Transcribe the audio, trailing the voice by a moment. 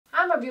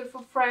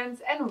beautiful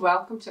friends, and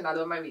welcome to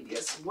another of my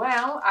videos.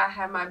 Well, I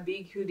have my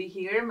big hoodie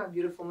here, my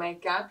beautiful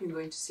makeup. You're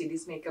going to see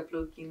this makeup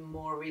look in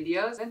more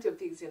videos. Plenty of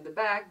things in the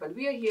bag, but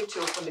we are here to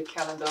open the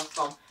calendar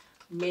from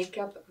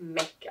Makeup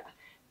Mekka.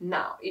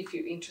 Now, if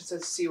you're interested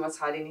to see what's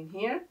hiding in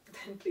here,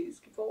 then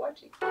please keep on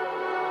watching.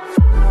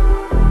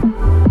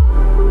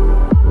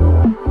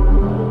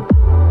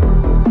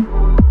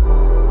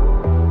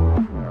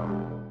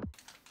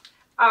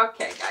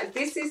 Okay guys,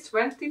 this is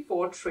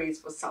 24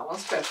 treats for someone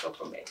special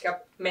for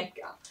Makeup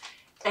Mekka,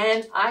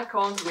 and I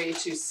can't wait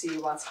to see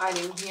what's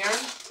hiding here.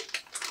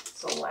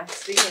 So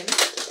let's begin.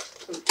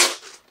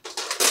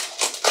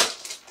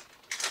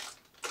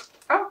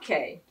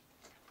 Okay,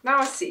 now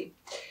I see.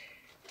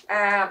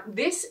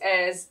 This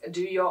is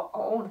do your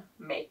own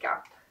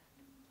makeup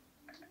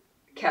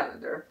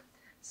calendar,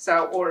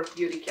 or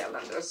beauty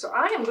calendar. So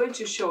I am going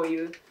to show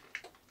you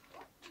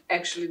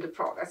actually the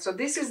product. So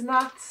this is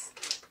not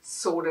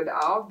sorted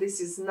out.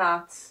 This is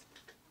not,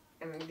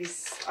 and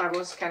this I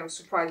was kind of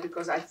surprised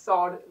because I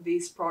thought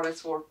these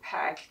products were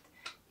packed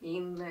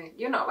in,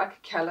 you know,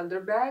 like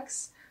calendar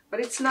bags, but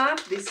it's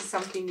not. This is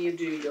something you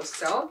do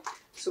yourself.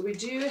 So we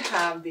do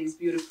have these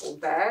beautiful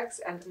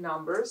bags and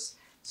numbers,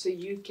 so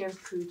you can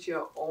put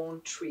your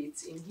own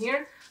treats in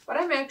here. But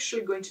I'm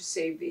actually going to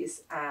save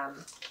this and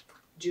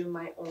do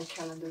my own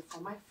calendar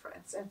for my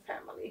friends and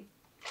family.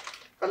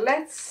 But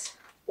let's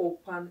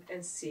open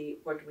and see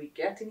what we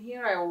get in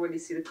here. I already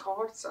see the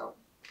card, so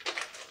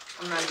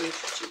I'm not going to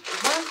cheat.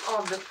 One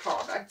of the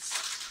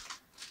products.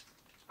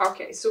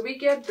 Okay, so we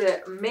get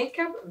the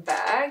makeup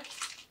bag,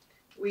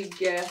 we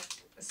get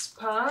a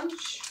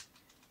sponge,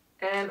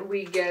 and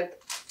we get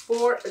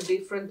 4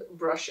 different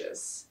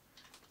brushes,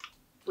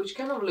 which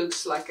kind of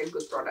looks like a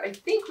good product. I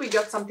think we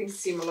got something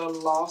similar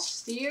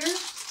last year.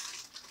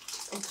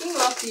 I think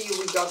last year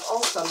we got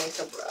also a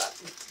makeup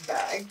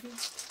bag.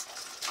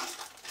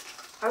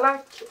 I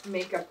like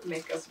Makeup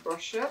Mekka's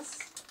brushes.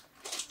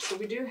 So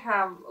we do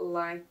have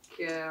like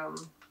a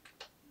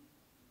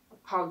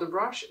powder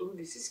brush. Oh,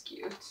 this is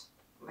cute.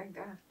 I like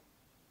that.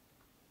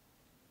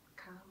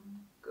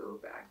 Go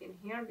back in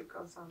here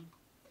because I'm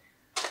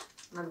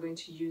not going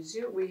to use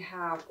you. We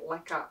have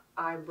like a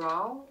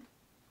eyebrow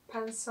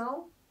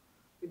pencil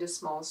with a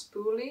small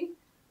spoolie.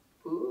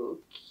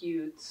 Ooh,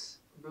 cute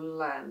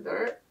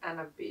blender and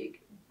a big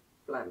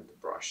blend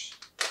brush.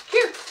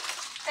 Cute!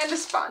 And a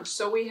sponge.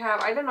 So we have,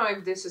 I don't know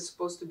if this is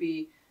supposed to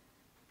be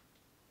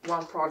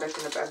one product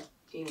in a bag,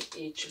 in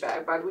each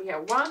bag, but we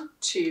have 1,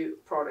 2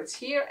 products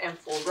here and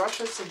 4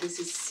 brushes, so this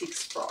is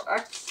 6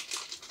 products.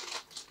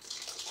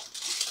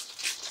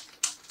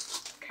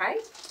 Okay,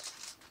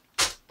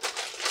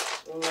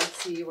 let's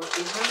see what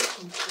we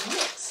have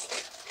next.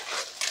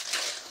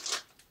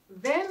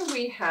 Then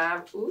we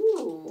have,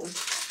 ooh,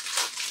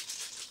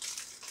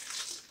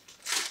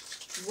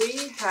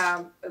 we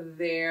have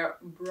their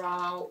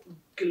brow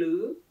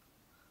glue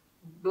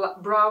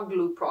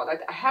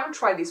product. I haven't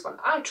tried this one.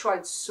 I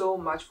tried so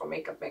much for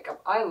Makeup Mekka.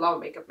 I love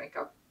Makeup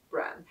Mekka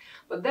brand,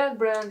 but that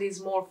brand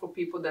is more for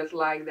people that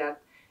like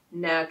that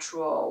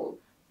natural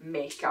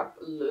makeup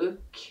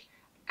look,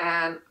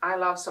 and I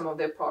love some of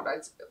their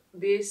products.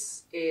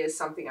 This is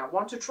something I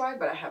want to try,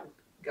 but I haven't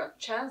got a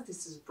chance.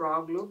 This is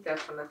brow glue,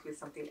 definitely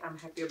something I'm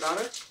happy about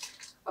it.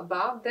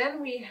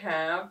 Then we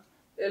have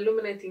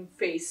illuminating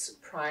face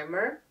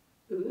primer.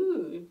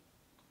 Ooh,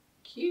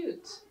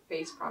 cute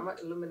face primer,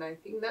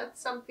 illuminating.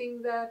 That's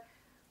something that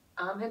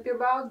I'm happy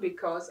about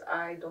because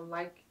I don't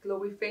like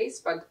glowy face,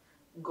 but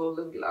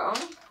Golden Glow,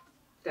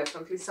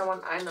 definitely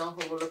someone I know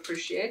who will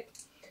appreciate.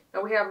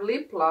 Now we have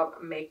Lip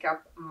Love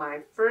Makeup,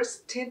 my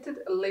first tinted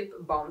lip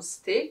balm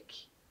stick.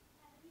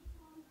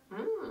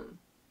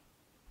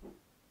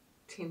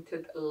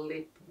 Tinted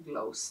lip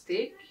glow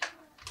stick.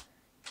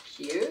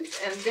 Cute.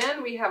 And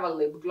then we have a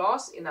lip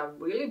gloss in a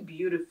really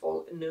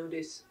beautiful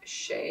nudish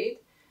shade,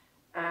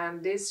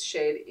 and this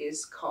shade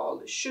is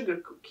called Sugar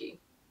Cookie.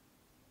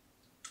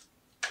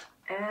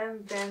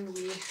 And then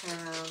we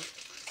have,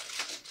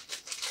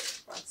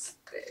 what's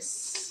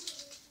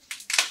this?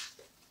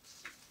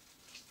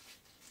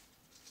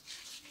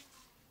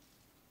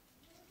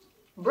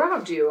 Brow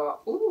Duo.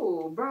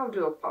 Ooh, Brow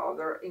Duo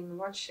powder. In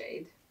what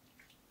shade?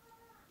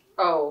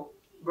 Oh,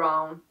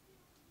 brown.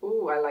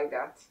 Ooh, I like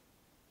that.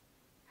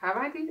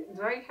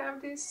 Do I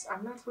have this?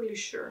 I'm not really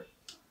sure.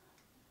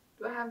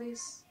 Do I have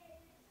this?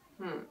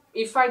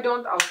 If I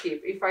don't, I'll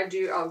keep. If I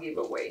do, I'll give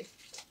away.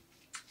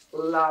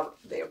 Love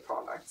their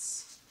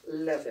products.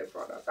 Love their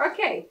products.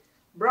 Okay.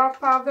 Brow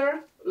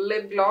powder,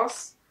 lip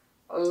gloss,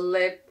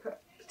 lip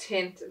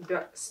tint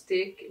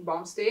stick,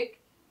 balm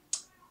stick,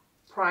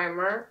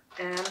 primer,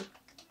 and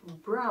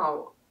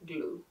brow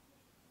glue.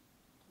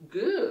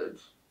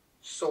 Good.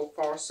 So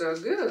far, so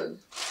good.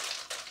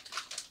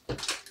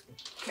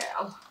 Okay,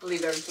 I'll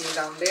leave everything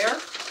down there.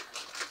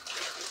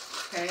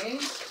 Okay.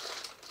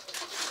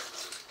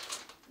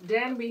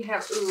 Then we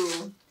have,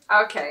 ooh,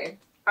 okay,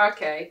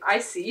 I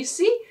see. You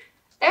see,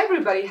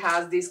 everybody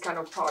has these kind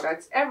of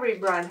products. Every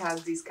brand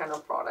has these kind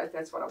of products.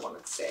 That's what I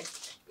wanted to say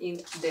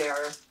in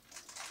their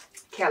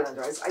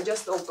calendars. I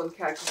just opened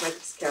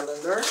Cosmetics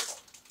calendar.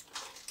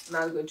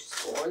 not going to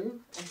spoil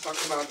and talk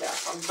about that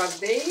one. But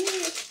they,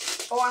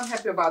 oh, I'm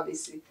happy about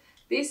this.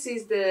 This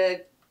is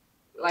the,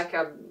 like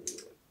a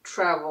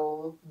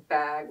travel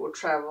bag or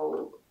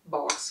travel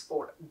box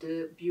for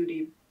the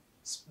beauty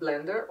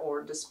blender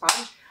or the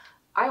sponge.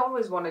 I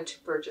always wanted to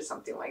purchase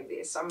something like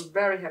this. I'm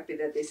very happy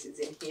that this is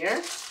in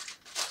here.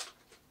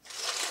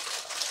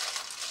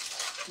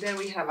 Then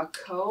we have a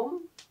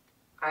comb.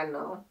 I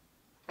know.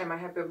 Am I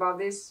happy about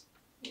this?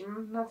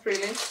 Not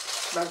really.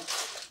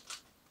 But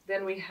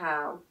then we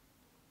have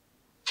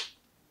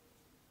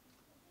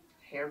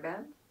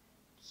hairband.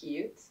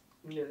 Cute.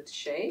 Nude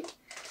shade.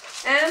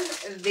 And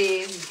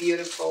this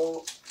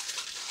beautiful...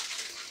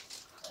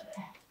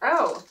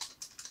 Oh!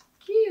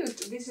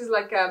 Cute! This is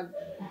like a...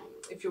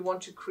 If you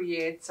want to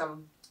create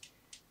some...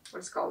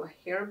 What's called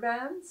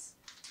hairbands.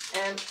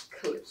 And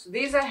clips.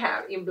 These I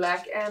have in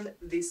black and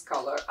this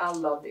color. I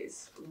love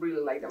these.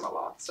 Really like them a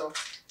lot. So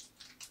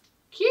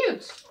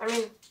cute. I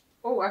mean,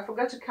 oh, I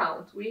forgot to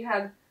count. We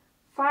had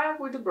 5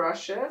 with the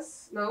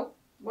brushes. No,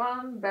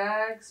 1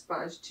 bag,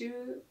 sponge,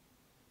 2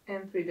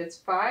 and 3. That's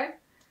 5.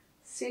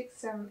 6,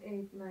 7,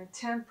 8, 9,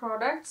 10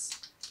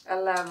 products.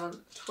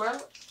 11,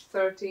 12,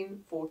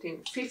 13,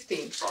 14,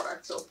 15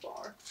 products so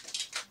far.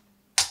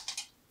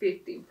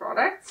 15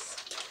 products.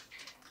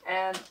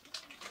 And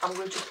I'm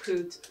going to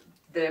put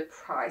the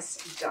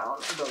price down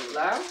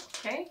below.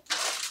 Okay,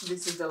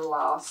 this is the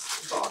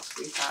last box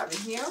we have in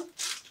here.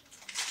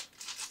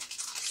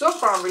 So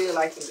far I'm really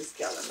liking this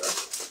calendar.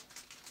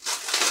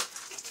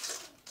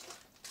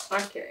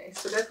 Okay,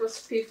 so that was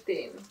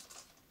 15.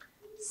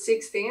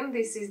 16,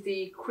 this is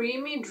the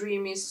Creamy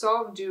Dreamy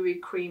Soft Dewy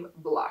Cream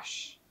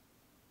Blush.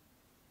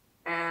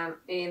 And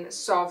in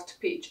Soft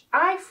Peach.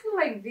 I feel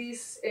like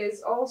this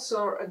is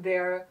also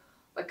their,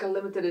 like a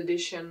limited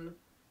edition.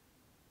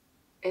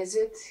 Is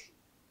it?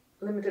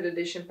 Limited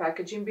edition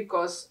packaging,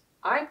 because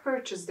I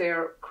purchased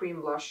their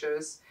cream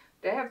blushes.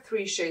 They have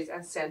 3 shades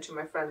and sent to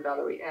my friend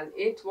Valerie, and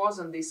it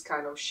wasn't this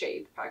kind of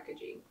shade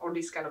packaging or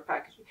this kind of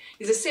packaging.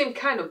 It's the same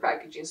kind of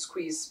packaging,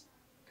 squeeze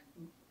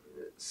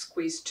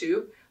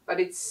tube, but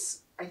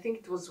it's, I think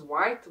it was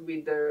white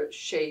with the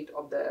shade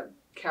of the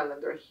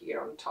calendar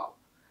here on top.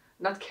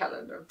 Not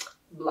calendar,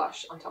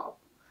 blush on top.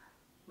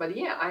 But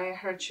yeah, I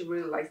heard she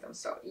really likes them,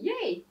 so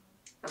yay!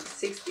 Number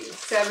 16.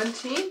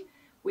 17.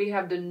 We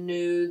have the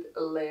Nude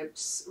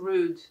Lips,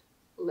 Rude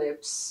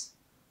Lips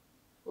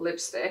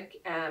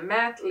lipstick and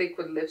matte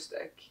liquid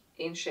lipstick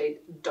in shade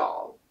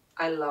Doll.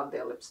 I love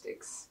their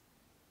lipsticks.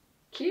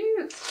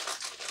 Cute!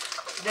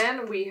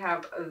 Then we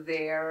have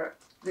their,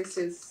 this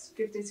is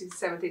 15, 16,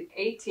 17,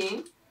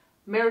 18,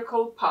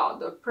 Miracle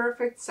Powder,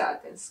 Perfect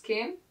Satin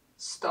Skin,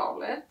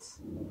 Starlet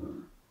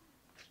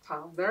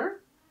Powder.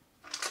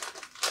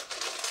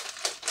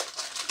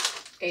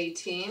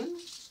 18.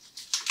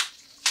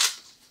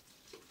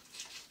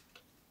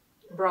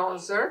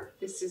 Bronzer.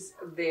 This is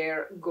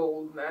their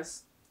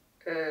Goodness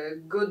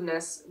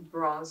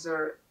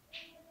bronzer.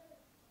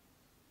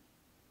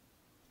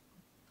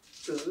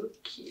 So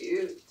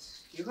cute.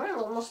 You have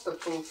almost a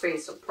full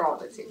face of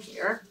products in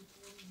here.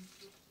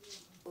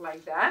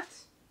 Like that.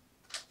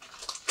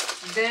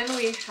 Then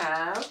we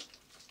have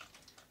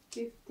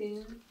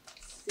 15,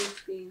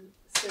 16,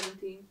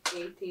 17,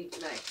 18,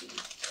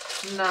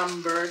 19.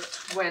 Number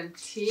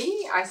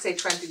 20. I say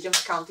 20,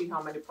 just counting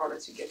how many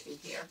products you get in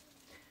here.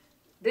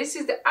 This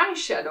is the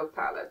eyeshadow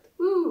palette.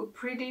 Ooh,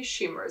 pretty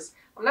shimmers.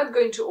 I'm not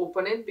going to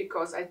open it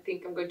because I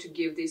think I'm going to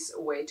give this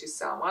away to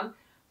someone.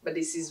 But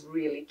this is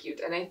really cute.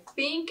 And I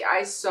think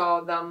I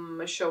saw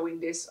them showing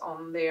this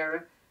on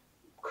their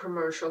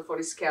commercial for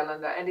this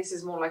calendar. And this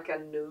is more like a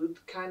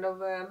nude kind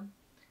of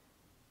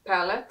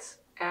palette.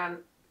 And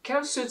kind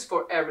of suits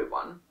for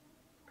everyone.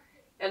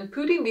 And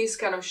putting these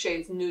kind of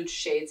shades, nude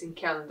shades in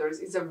calendars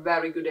is a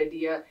very good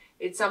idea.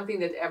 It's something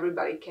that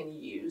everybody can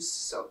use.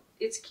 So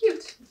it's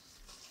cute.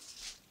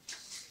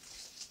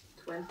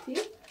 20,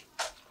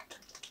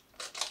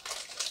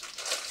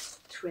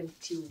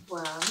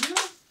 21,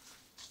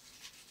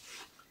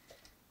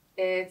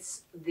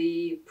 it's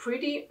the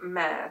Pretty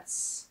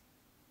Mattes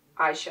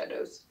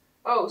eyeshadows.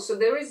 Oh, so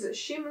there is a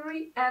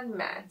shimmery and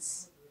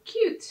mattes.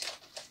 Cute.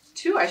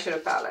 2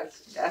 eyeshadow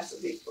palettes, that's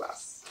a big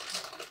plus.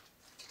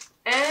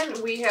 And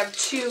we have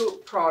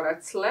 2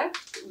 products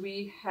left.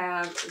 We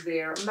have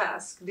their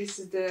mask. This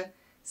is the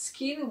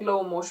Skin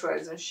Glow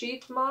Moisturizing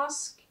Sheet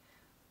Mask.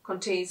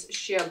 Contains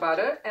shea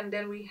butter, and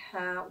then we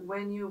have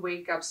When You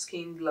Wake Up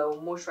Skin Glow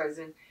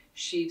Moisturizing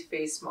Sheet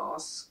Face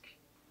Mask.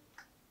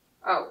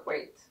 Oh,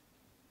 wait.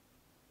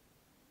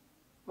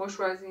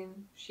 Moisturizing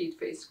Sheet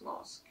Face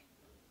Mask.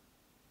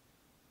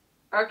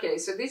 Okay,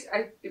 so this,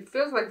 it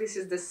feels like this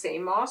is the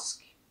same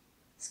mask.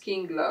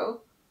 Skin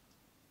Glow.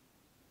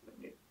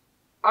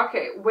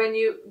 Okay, when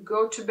you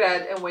go to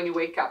bed and when you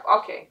wake up.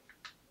 Okay.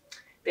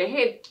 They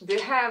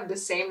have the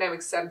same name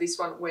except this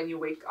one when you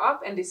wake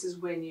up and this is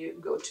when you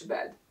go to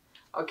bed.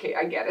 Okay,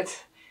 I get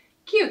it.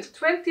 Cute.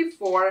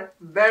 24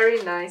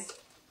 very nice.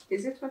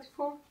 Is it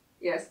 24?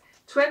 Yes.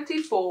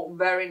 24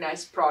 very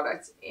nice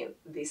products in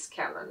this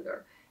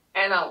calendar.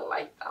 And I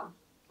like them.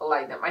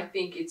 like them. I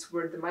think it's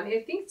worth the money.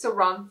 I think it's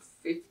around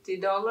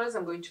 $50.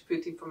 I'm going to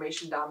put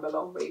information down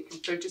below where you can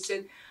purchase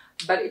it.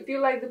 But if you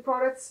like the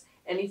products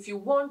and if you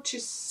want to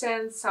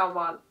send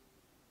someone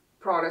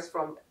products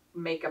from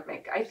Makeup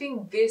Mekka, I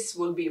think this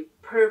will be a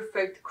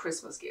perfect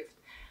Christmas gift.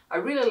 I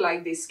really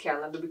like this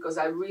calendar because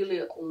I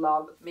really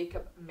love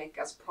Makeup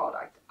Mekka's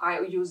product.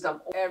 I use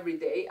them every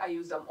day. I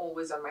use them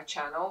always on my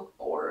channel,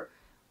 or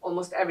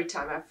almost every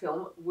time I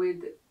film.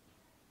 With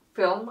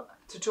film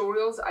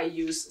tutorials, I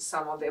use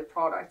some of their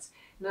products,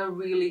 and I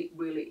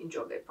really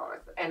enjoy their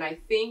product. And I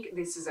think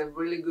this is a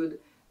really good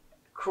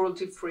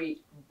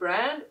cruelty-free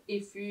brand.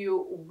 If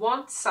you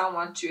want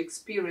someone to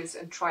experience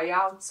and try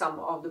out some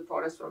of the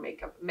products from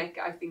Makeup Mekka,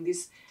 I think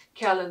this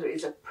calendar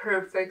is a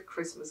perfect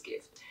Christmas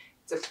gift.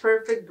 It's a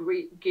perfect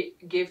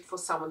gift for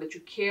someone that you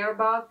care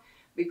about,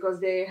 because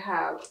they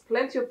have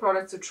plenty of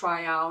products to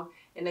try out,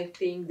 and I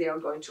think they are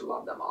going to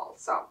love them all.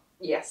 So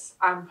yes,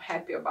 I'm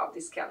happy about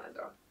this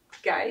calendar.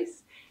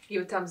 Guys,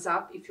 give a thumbs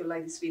up if you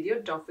like this video.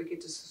 Don't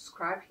forget to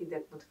subscribe, hit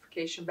that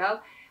notification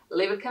bell.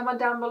 Leave a comment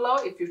down below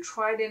if you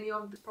tried any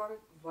of the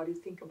products. What do you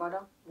think about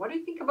them? What do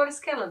you think about this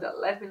calendar?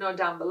 Let me know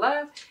down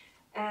below.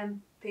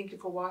 And thank you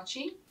for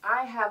watching.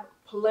 I have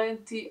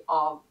plenty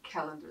of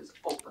calendars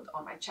opened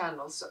on my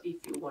channel, so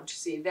if you want to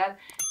see that,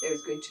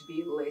 there's going to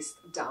be a list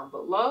down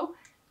below.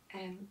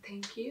 And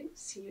thank you.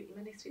 See you in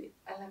my next video.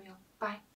 I love you all. Bye.